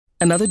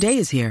Another day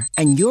is here,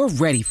 and you're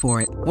ready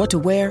for it. What to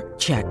wear?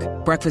 Check.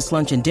 Breakfast,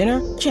 lunch, and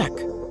dinner? Check.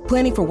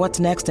 Planning for what's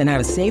next and how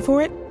to save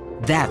for it?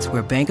 That's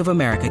where Bank of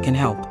America can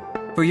help.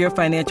 For your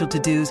financial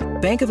to-dos,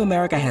 Bank of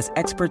America has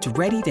experts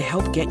ready to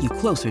help get you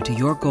closer to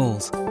your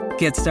goals.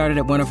 Get started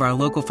at one of our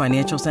local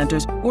financial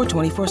centers or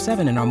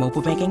 24/7 in our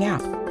mobile banking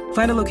app.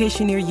 Find a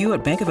location near you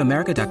at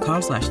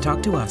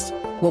bankofamerica.com/talktous.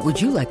 What would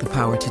you like the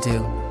power to do?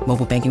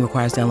 Mobile banking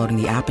requires downloading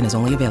the app and is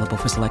only available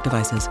for select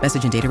devices.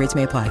 Message and data rates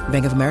may apply.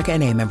 Bank of America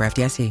N.A., member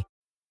FDIC.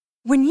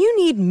 When you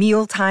need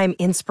mealtime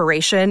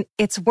inspiration,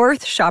 it's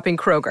worth shopping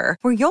Kroger,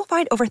 where you'll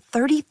find over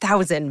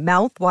 30,000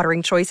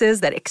 mouth-watering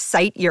choices that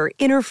excite your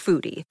inner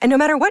foodie. And no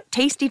matter what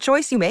tasty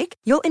choice you make,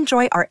 you'll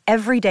enjoy our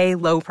everyday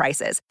low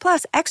prices,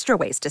 plus extra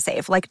ways to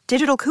save, like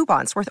digital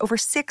coupons worth over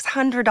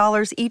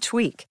 $600 each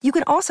week. You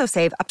can also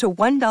save up to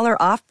 $1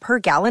 off per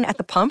gallon at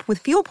the pump with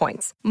fuel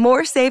points.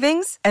 More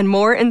savings and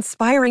more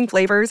inspiring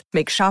flavors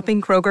make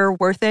shopping Kroger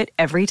worth it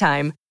every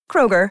time.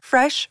 Kroger,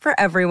 fresh for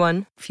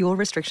everyone. Fuel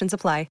restrictions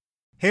apply.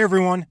 Hey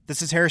everyone,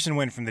 this is Harrison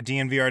Wynn from the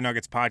DNVR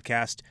Nuggets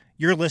podcast.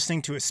 You're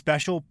listening to a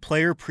special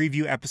player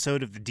preview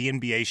episode of the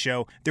DNBA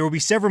show. There will be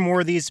several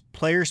more of these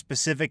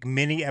player-specific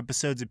mini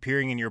episodes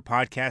appearing in your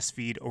podcast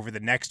feed over the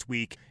next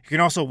week. You can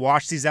also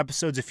watch these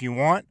episodes if you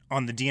want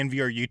on the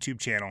DNVR YouTube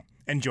channel.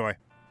 Enjoy.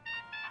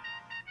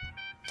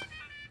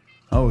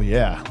 Oh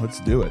yeah,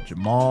 let's do it.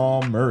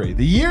 Jamal Murray.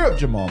 The year of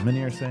Jamal,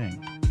 many are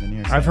saying.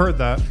 I've heard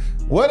that.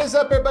 What is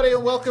up, everybody,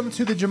 and welcome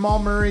to the Jamal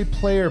Murray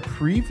player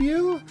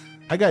preview.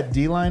 I got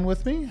D-Line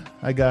with me.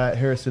 I got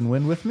Harrison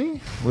Wynn with me.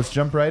 Let's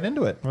jump right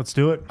into it. Let's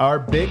do it. Our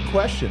big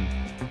question.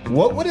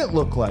 What would it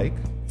look like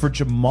for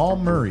Jamal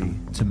Murray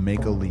to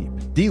make a leap?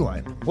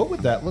 D-Line, what would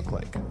that look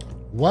like?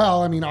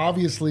 Well, I mean,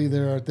 obviously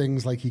there are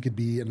things like he could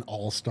be an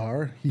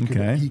all-star. He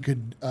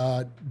could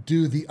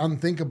do the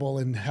unthinkable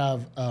and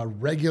have a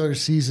regular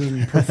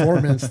season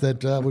performance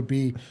that would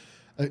be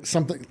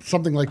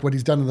something like what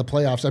he's done in the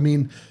playoffs. I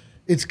mean,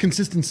 it's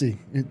consistency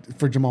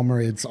for Jamal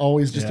Murray. It's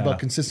always just about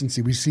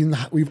consistency.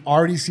 We've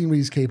already seen what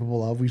he's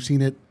capable of. We've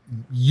seen it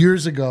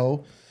years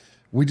ago.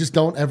 We just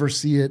don't ever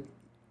see it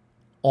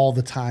all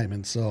the time.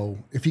 And so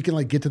if he can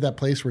get to that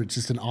place where it's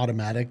just an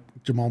automatic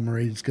Jamal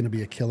Murray is going to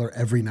be a killer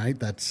every night,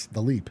 that's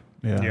the leap.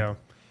 Yeah.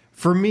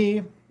 For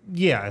me,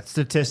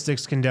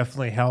 statistics can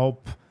definitely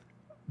help,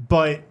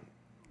 but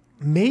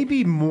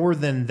maybe more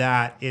than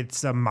that,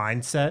 it's a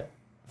mindset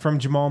from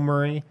Jamal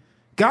Murray.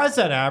 Guys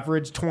that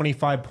average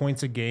 25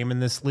 points a game in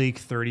this league,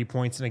 30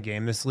 points in a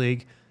game this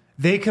league,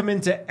 they come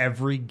into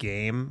every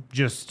game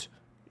just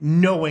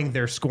knowing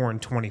they're scoring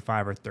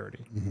 25 or 30.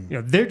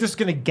 Mm-hmm. They're just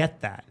going to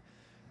get that.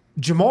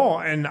 Jamal,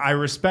 and I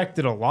respect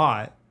it a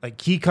lot,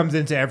 he comes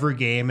into every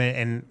game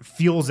and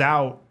feels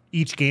out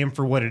each game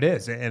for what it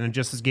is and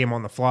adjusts his game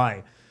on the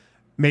fly.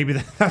 Maybe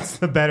that's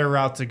the better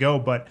route to go,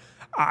 but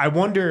I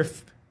wonder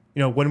if,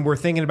 when we're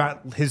thinking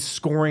about his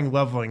scoring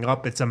leveling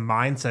up, it's a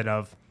mindset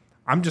of,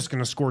 I'm just going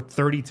to score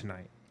 30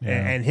 tonight,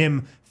 and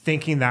him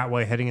thinking that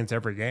way heading into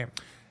every game.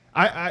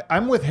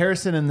 I'm with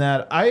Harrison in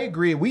that. I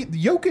agree.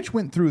 Jokic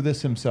went through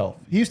this himself.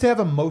 He used to have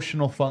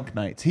emotional funk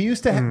nights. He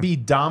used to be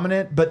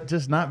dominant, but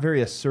just not very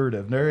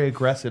assertive, very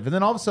aggressive. And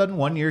then all of a sudden,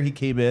 one year he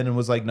came in and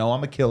was like, no,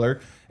 I'm a killer.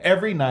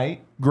 Every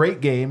night, great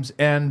games,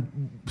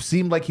 and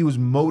seemed like he was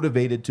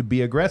motivated to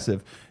be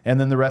aggressive. And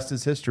then the rest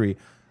is history.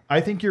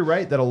 I think you're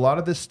right that a lot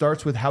of this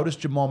starts with how does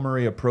Jamal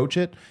Murray approach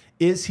it?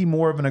 Is he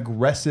more of an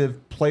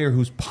aggressive player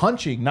who's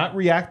punching, not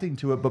reacting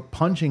to it, but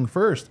punching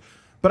first?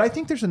 But I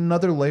think there's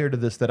another layer to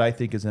this that I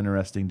think is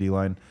interesting,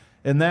 D-Line,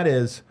 and that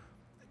is,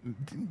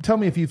 tell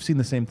me if you've seen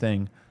the same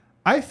thing.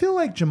 I feel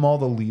like Jamal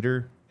the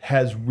leader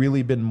has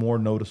really been more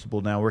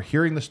noticeable now. We're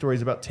hearing the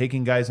stories about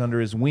taking guys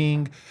under his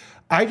wing.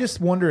 I just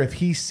wonder if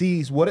he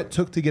sees what it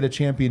took to get a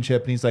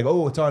championship, and he's like,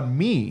 oh, it's on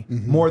me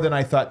more than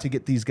I thought to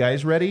get these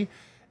guys ready.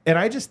 And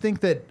I just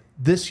think that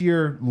this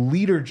year,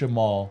 leader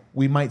Jamal,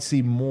 we might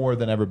see more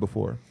than ever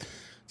before.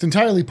 It's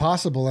entirely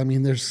possible. I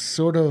mean, this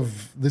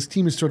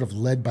team is sort of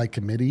led by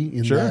committee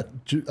in that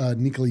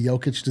Nikola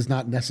Jokic does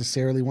not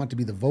necessarily want to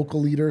be the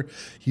vocal leader.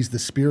 He's the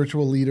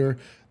spiritual leader.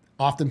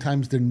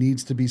 Oftentimes there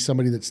needs to be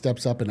somebody that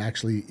steps up and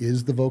actually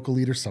is the vocal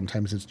leader.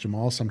 Sometimes it's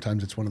Jamal.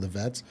 Sometimes it's one of the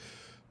vets.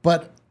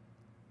 But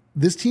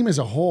this team as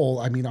a whole,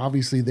 I mean,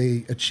 obviously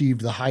they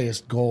achieved the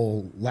highest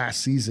goal last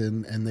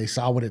season and they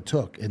saw what it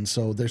took. And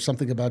so there's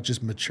something about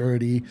just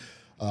maturity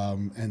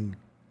and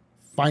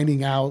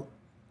finding out,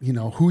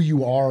 who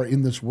you are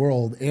in this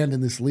world and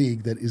in this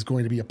league that is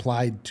going to be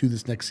applied to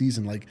this next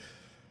season.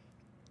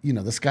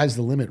 The sky's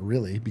the limit,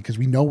 really, because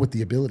we know what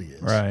the ability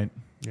is. Right.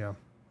 Yeah.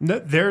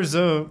 There's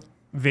a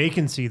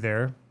vacancy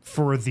there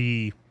for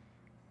the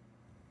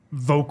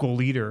vocal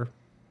leader,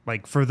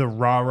 for the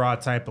rah-rah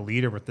type of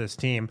leader with this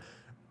team.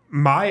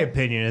 My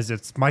opinion is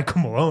it's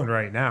Michael Malone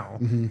right now.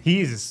 Mm-hmm.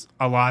 He's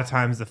a lot of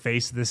times the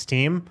face of this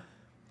team.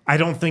 I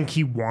don't think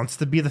he wants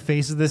to be the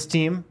face of this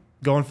team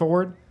going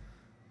forward.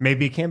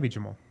 Maybe it can be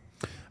Jamal.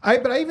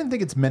 But I even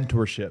think it's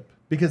mentorship,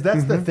 because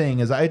that's the thing,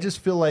 is I just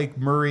feel like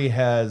Murray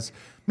has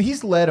mean,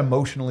 he's led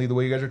emotionally the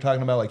way you guys are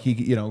talking about. Like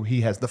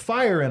he has the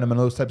fire in him and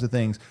those types of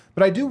things.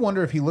 But I do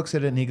wonder if he looks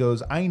at it and he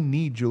goes, I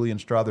need Julian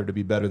Strother to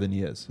be better than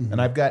he is.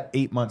 And I've got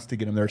 8 months to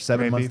get him there,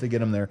 7 months to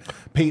get him there.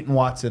 Peyton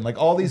Watson, like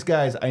all these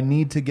guys, I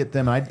need to get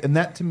them. And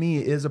that to me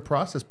is a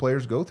process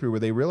players go through where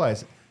they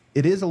realize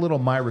it is a little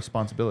my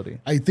responsibility.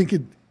 I think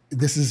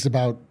this is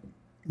about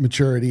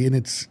maturity, and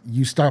it's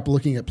you stop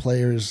looking at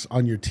players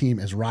on your team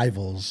as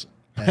rivals.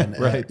 And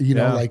right.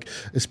 Like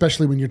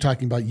especially when you're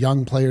talking about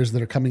young players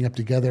that are coming up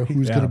together,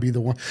 who's going to be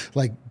the one?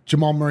 Like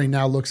Jamal Murray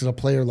now looks at a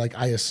player like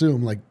I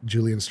assume like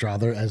Julian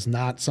Strother as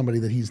not somebody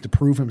that he's to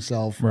prove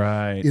himself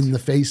in the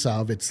face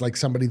of. It's like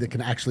somebody that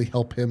can actually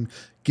help him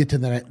get to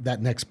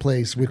that next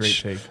place,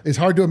 which is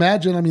hard to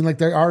imagine. I mean, like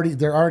they're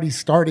already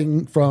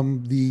starting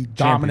from the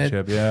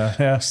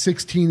dominant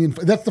 16.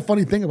 That's the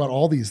funny thing about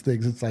all these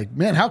things. It's like,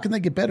 man, how can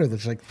they get better?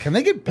 It's like, can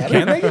they get better?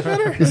 Can they get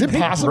better? Is it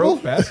possible?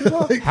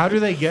 Basketball? How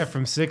do they get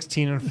from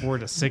 16-4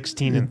 to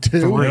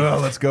 16-3? Oh,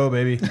 let's go,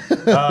 baby.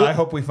 I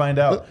hope we find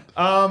out.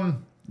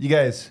 You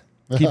guys,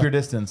 keep your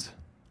distance.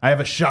 I have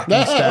a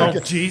shocking stat. Oh,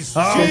 jeez.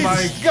 Oh,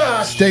 my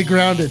gosh. Stay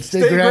grounded.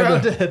 Stay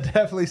grounded.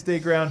 Definitely stay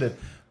grounded.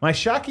 My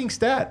shocking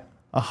stat,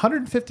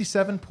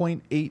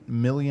 $157.8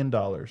 million.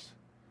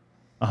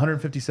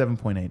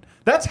 157.8.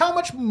 That's how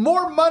much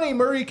more money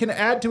Murray can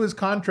add to his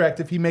contract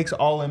if he makes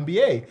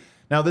All-NBA.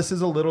 Now, this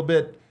is a little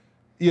bit,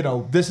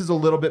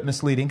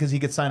 misleading because he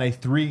could sign a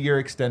 3-year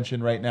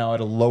extension right now at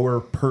a lower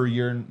per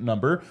year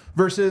number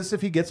versus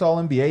if he gets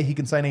All-NBA, he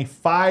can sign a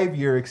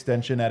 5-year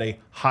extension at a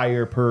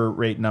higher per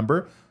rate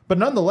number. But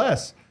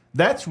nonetheless,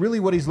 that's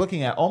really what he's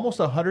looking at, almost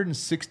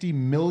 $160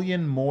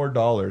 million more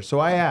dollars. So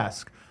I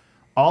ask,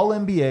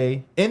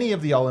 All-NBA, any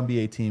of the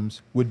All-NBA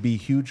teams would be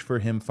huge for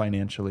him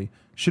financially.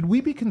 Should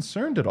we be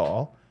concerned at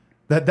all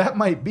that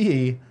might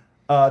be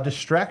a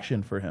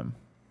distraction for him?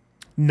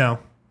 No.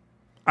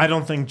 I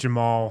don't think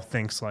Jamal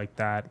thinks like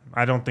that.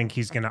 I don't think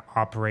he's going to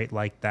operate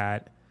like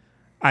that.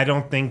 I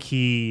don't think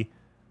he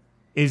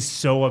is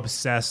so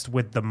obsessed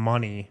with the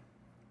money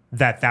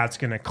that that's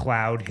going to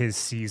cloud his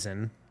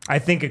season. I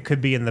think it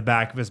could be in the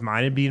back of his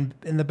mind and be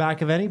in the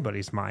back of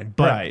anybody's mind.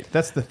 But right.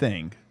 That's the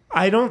thing.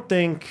 I don't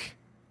think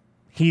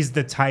he's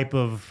the type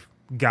of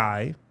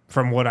guy,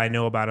 from what I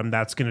know about him,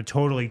 that's going to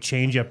totally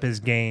change up his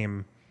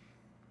game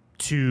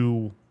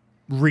to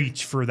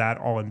reach for that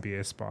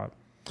All-NBA spot.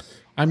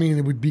 I mean,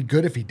 it would be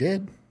good if he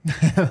did.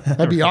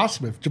 That'd be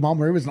awesome if Jamal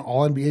Murray was an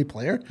All-NBA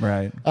player.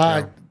 Right.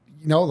 I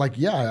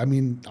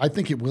mean, I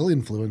think it will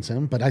influence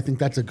him, but I think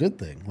that's a good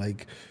thing.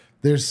 Like,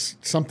 there's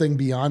something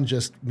beyond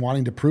just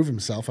wanting to prove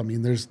himself. I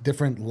mean, there's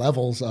different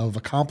levels of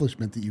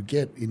accomplishment that you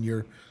get in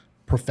your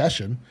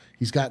profession.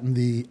 He's gotten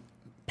the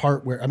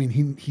part where, I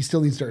mean, he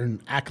still needs to earn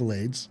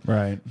accolades.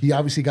 Right. He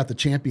obviously got the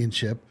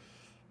championship.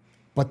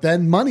 But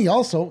then money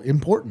also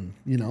important,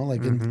 he's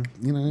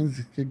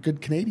a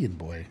good Canadian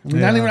boy. I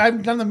mean, I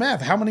haven't done the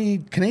math. How many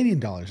Canadian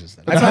dollars is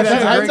that? I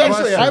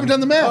haven't done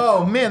the math.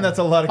 Oh man, that's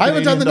a lot of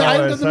Canadian dollars. I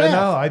haven't done the math.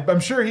 I know.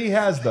 I'm sure he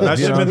has though. That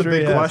should have been the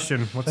big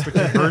question. What's the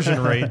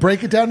conversion rate?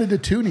 Break it down into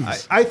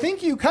toonies. I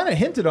think you kind of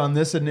hinted on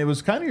this, and it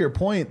was kind of your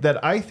point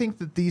that I think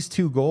that these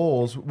two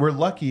goals, we're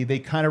lucky they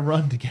kind of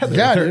run together.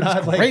 Yeah,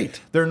 it's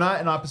great. They're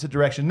not in opposite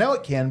direction. Now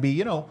it can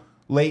be,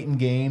 late in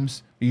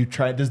games.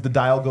 Does the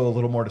dial go a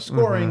little more to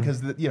scoring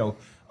because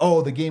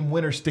the game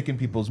winner stick in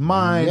people's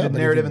mind, the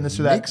narrative and this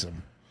or that. Makes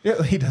them.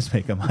 Yeah, he does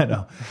make them. I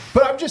know,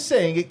 but I'm just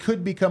saying it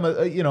could become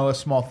a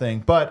small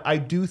thing. But I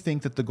do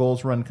think that the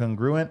goals run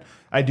congruent.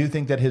 I do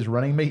think that his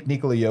running mate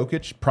Nikola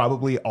Jokic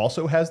probably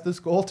also has this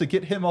goal to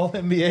get him All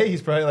NBA.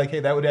 He's probably like, hey,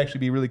 that would actually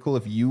be really cool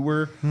if you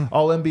were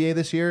All NBA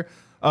this year.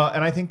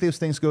 And I think those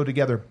things go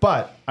together.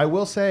 But I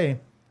will say,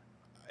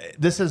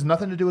 this has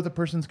nothing to do with a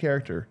person's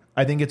character.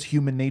 I think it's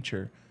human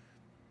nature.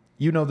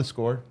 You know the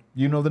score.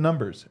 You know the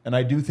numbers. And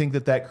I do think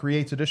that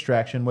creates a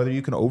distraction, whether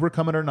you can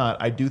overcome it or not.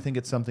 I do think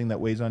it's something that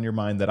weighs on your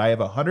mind that I have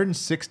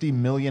 $160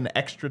 million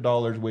extra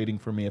dollars waiting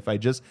for me if I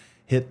just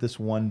hit this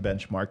one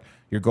benchmark.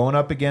 You're going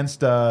up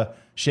against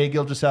Shai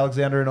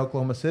Gilgeous-Alexander in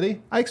Oklahoma City.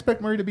 I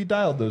expect Murray to be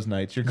dialed those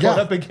nights. You're going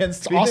up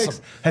against Phoenix.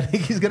 Awesome. I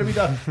think he's going to be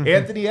done.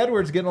 Anthony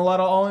Edwards getting a lot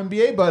of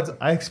All-NBA buds.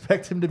 I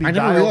expect him to be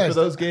dialed for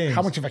those games.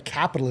 How much of a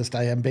capitalist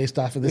I am based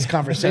off of this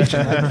conversation.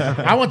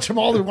 I want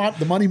Jamal to want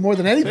the money more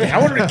than anything. I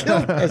want him to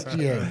kill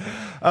SGA.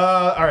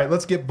 All right,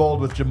 let's get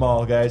bold with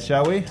Jamal, guys,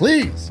 shall we?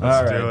 Please.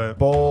 Let's do it.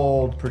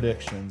 Bold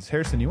predictions.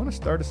 Harrison, you want to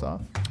start us off?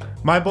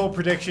 My bold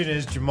prediction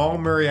is Jamal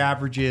Murray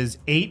averages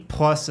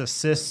 8+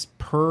 assists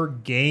per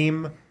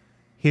game.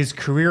 His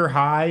career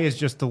high is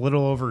just a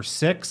little over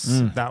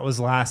 6. That was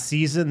last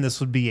season. This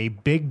would be a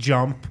big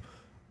jump.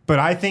 But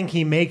I think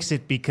he makes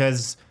it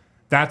because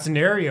that's an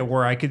area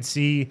where I could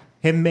see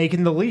him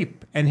making the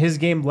leap and his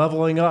game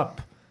leveling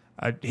up.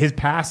 His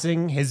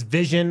passing, his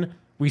vision.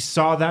 We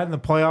saw that in the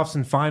playoffs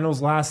and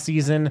finals last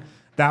season.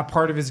 That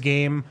part of his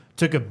game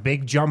took a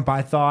big jump,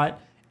 I thought.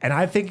 And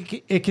I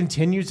think it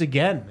continues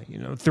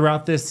again,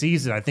 throughout this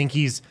season. I think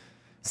he's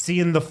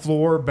seeing the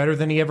floor better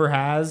than he ever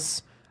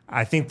has.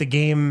 I think the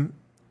game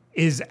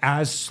is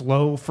as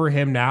slow for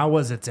him now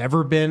as it's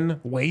ever been,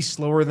 way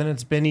slower than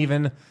it's been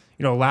even,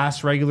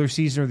 last regular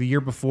season or the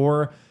year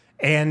before.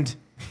 And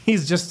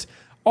he's just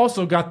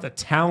also got the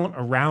talent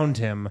around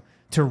him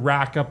to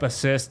rack up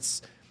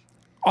assists,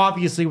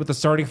 obviously with the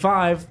starting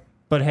five.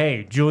 But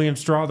hey, Julian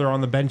Strawther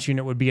on the bench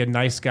unit would be a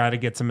nice guy to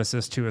get some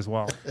assists to as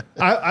well.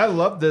 I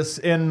love this.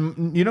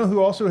 And you know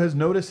who also has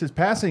noticed his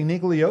passing?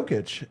 Nikola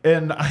Jokic.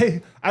 And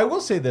I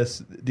will say this,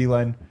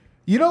 D-Line.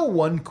 You know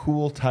one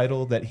cool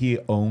title that he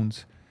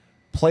owns?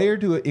 Player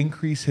to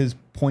increase his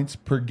points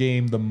per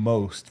game the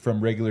most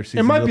from regular season.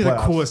 It might be the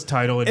playoffs. coolest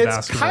title in basketball.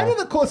 It's kind of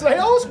the coolest. I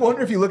always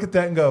wonder if you look at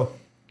that and go,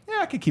 yeah,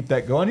 I could keep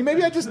that going.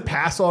 Maybe I just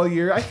pass all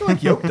year. I feel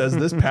like Yoke does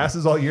this,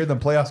 passes all year, then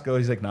playoffs go.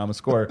 He's like, nah, I'm a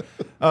scorer.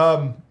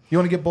 You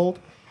want to get bold?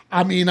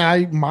 I mean,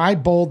 my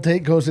bold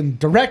take goes in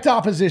direct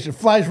opposition,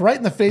 flies right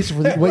in the face of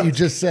what you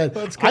just said.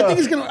 I think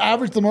he's going to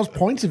average the most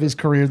points of his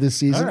career this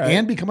season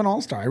and become an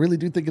all-star. I really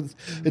do think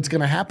it's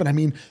going to happen. I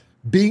mean,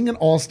 being an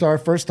all-star,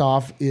 first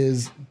off,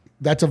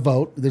 that's a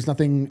vote. There's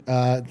nothing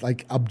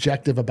like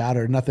objective about it,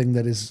 or nothing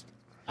that is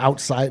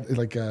outside,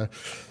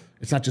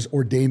 it's not just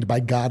ordained by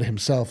God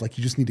himself. Like,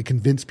 you just need to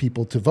convince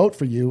people to vote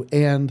for you.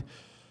 And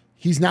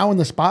he's now in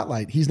the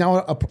spotlight. He's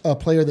now a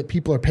player that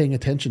people are paying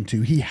attention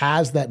to. He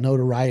has that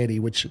notoriety,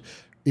 which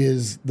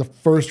is the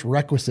first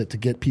requisite to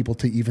get people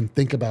to even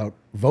think about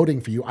voting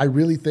for you. I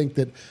really think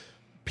that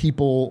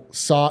people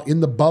saw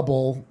in the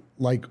bubble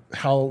like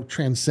how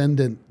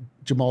transcendent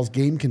Jamal's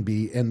game can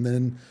be, and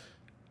then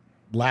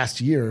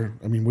last year,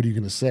 I mean, what are you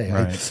going to say?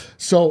 Right.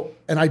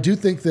 And I do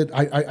think that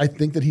I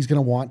think that he's going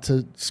to want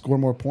to score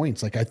more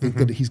points. Like, I think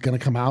that he's going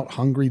to come out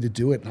hungry to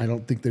do it, and I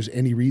don't think there's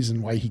any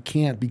reason why he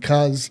can't,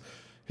 because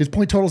his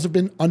point totals have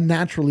been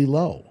unnaturally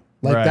low.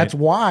 Like, that's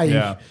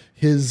why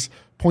his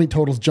point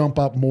totals jump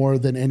up more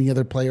than any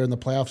other player in the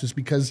playoffs, is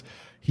because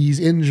he's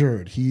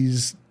injured.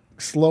 He's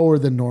slower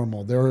than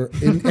normal. There are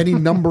any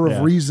number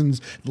of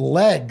reasons.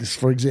 Legs,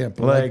 for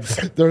example. Like,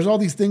 there's all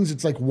these things.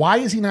 It's like, why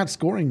is he not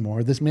scoring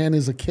more? This man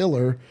is a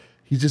killer.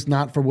 He's just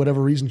not, for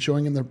whatever reason,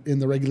 showing in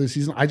the regular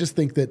season. I just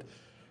think that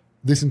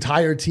this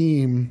entire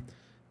team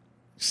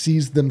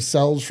sees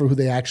themselves for who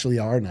they actually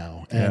are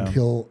now, and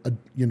he'll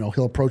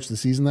approach the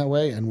season that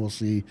way, and we'll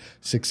see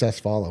success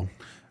follow.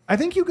 I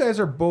think you guys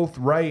are both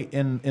right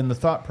in the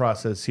thought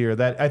process here,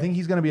 that I think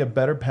he's going to be a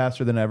better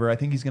passer than ever. I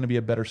think he's going to be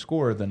a better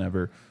scorer than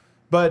ever.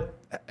 But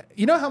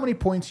you know how many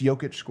points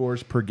Jokic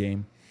scores per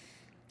game?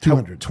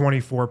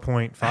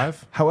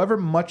 24.5. However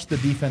much the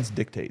defense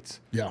dictates.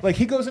 Yeah. Like,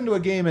 he goes into a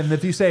game, and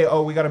if you say,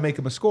 oh, we got to make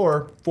him a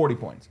scorer, 40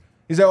 points.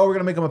 You say, oh, we're going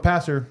to make him a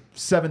passer,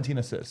 17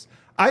 assists.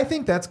 I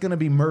think that's going to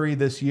be Murray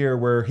this year,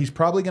 where he's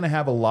probably going to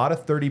have a lot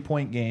of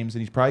 30-point games,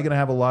 and he's probably going to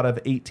have a lot of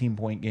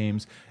 18-point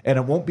games, and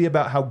it won't be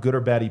about how good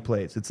or bad he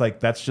plays. It's like,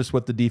 that's just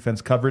what the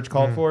defense coverage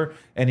called for,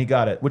 and he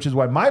got it, which is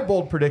why my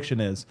bold prediction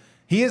is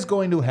he is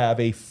going to have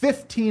a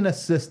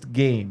 15-assist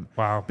game.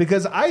 Wow.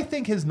 Because I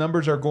think his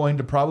numbers are going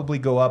to probably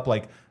go up.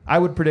 Like, I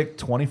would predict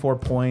 24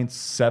 points,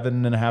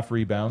 7.5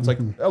 rebounds. Like,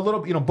 a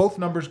little, both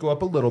numbers go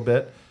up a little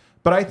bit.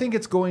 But I think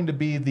it's going to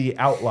be the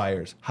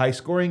outliers,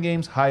 high-scoring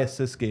games,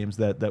 high-assist games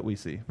that we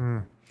see.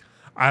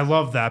 I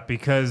love that,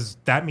 because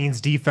that means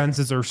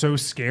defenses are so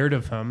scared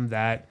of him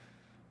that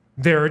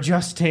they're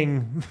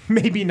adjusting,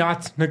 maybe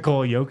not to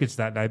Nikola Jokic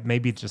that night,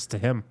 maybe just to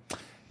him.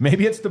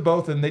 Maybe it's to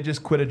both, and they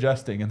just quit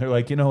adjusting, and they're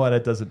like, you know what,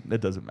 it doesn't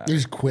matter. They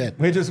just quit.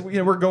 We're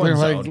going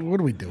zone. Like, what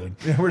are we doing?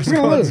 Yeah, we're just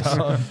going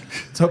zone.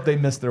 Let's hope they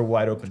miss their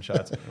wide open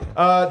shots.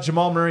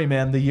 Jamal Murray,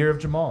 man, the year of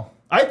Jamal.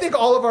 I think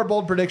all of our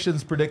bold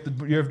predictions predict the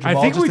year of Jamal.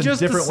 I think we just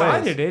different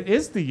decided ways. it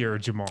is the year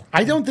of Jamal.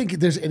 I don't think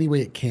there's any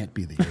way it can't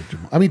be the year of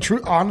Jamal. I mean,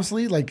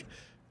 honestly, like,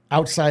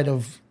 outside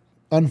of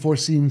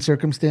unforeseen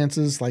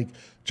circumstances, like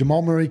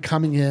Jamal Murray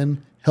coming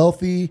in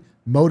healthy,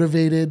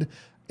 motivated,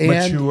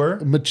 and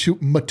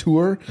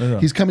mature. Yeah.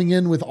 He's coming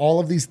in with all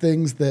of these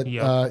things that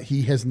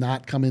he has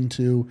not come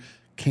into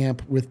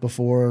camp with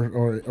before,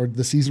 or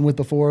the season with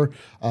before,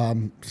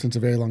 since a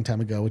very long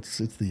time ago. It's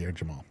the year of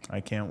Jamal. I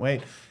can't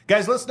wait.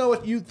 Guys, let's know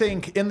what you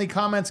think in the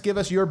comments. Give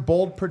us your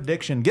bold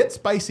prediction. Get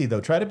spicy,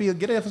 though.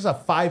 Get us a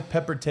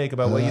 5-pepper take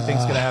about what you think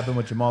is going to happen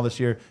with Jamal this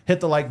year. Hit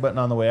the like button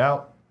on the way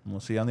out, and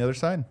we'll see you on the other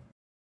side.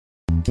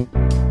 We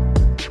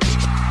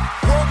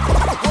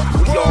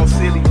all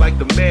silly like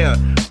the mayor.